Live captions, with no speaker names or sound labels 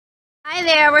Hi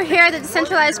there, we're here at the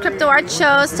Decentralized Crypto Art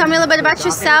Shows. Tell me a little bit about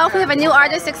yourself. We have a new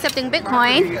artist accepting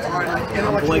Bitcoin.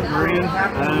 I'm Blake Green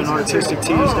at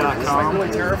artistictees.com.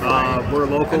 We're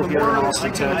local here in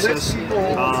Austin, Texas.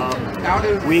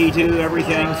 We do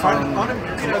everything from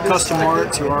custom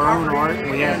art to our own art.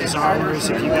 We have designers.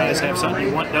 If you guys have something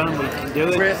you want done, we can do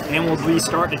it. And we'll be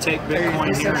starting to take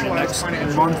Bitcoin here in the next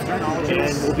month.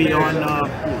 And we'll be on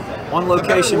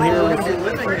location here with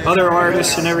other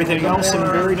artists and everything else in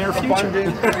the very near future.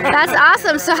 That's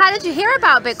awesome. So how did you hear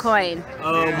about Bitcoin?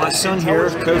 My son here,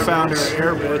 co-founder of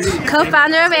Airbitz.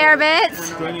 Co-founder of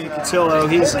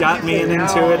Airbitz. He's got me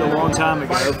into it a long time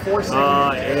ago.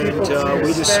 And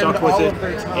we just stuck with it.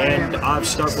 And I've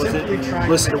stuck with it and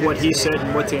listened to what he said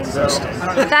and what to invest in.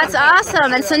 That's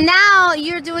awesome. And so now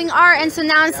you're doing art, and so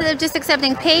now instead of just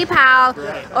accepting PayPal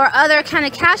or other kind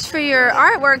of cash for your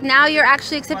artwork, now you're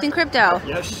actually accepting crypto.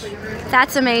 Yes.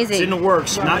 That's amazing. It's in the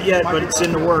works. Not yet, but it's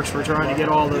in the works. We're trying to get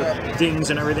all the dings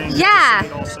and everything. Yeah.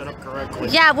 All set up correctly.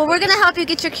 Yeah, well, we're going to help you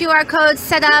get your QR code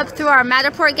set up through our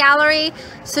Matterport gallery.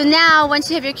 So now, once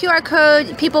you have your QR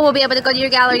code, people will be able to go to your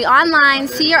gallery online,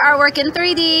 see your artwork in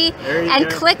 3D, and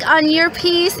click on your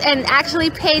piece and actually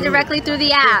pay directly through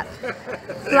the app.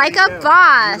 Like a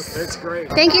boss. That's great.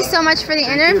 Thank you so much for the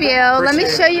interview. Let me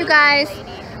show you guys.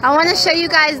 I want to show you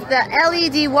guys the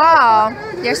LED wall.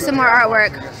 There's some more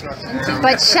artwork.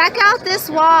 But check out this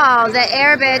wall that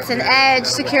Airbitz and Edge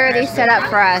Security set up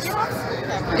for us.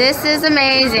 This is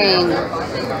amazing.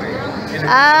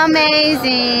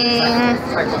 Amazing.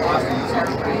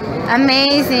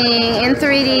 Amazing in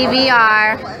 3D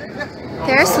VR.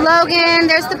 There's Logan.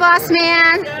 There's the boss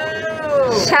man.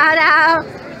 Shout out.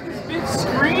 Big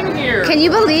screen here. Can you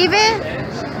believe it?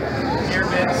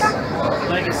 Airbitz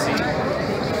Legacy.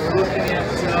 Looking at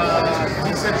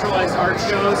decentralized art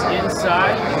shows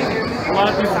inside. A lot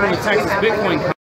of people from the Texas Bitcoin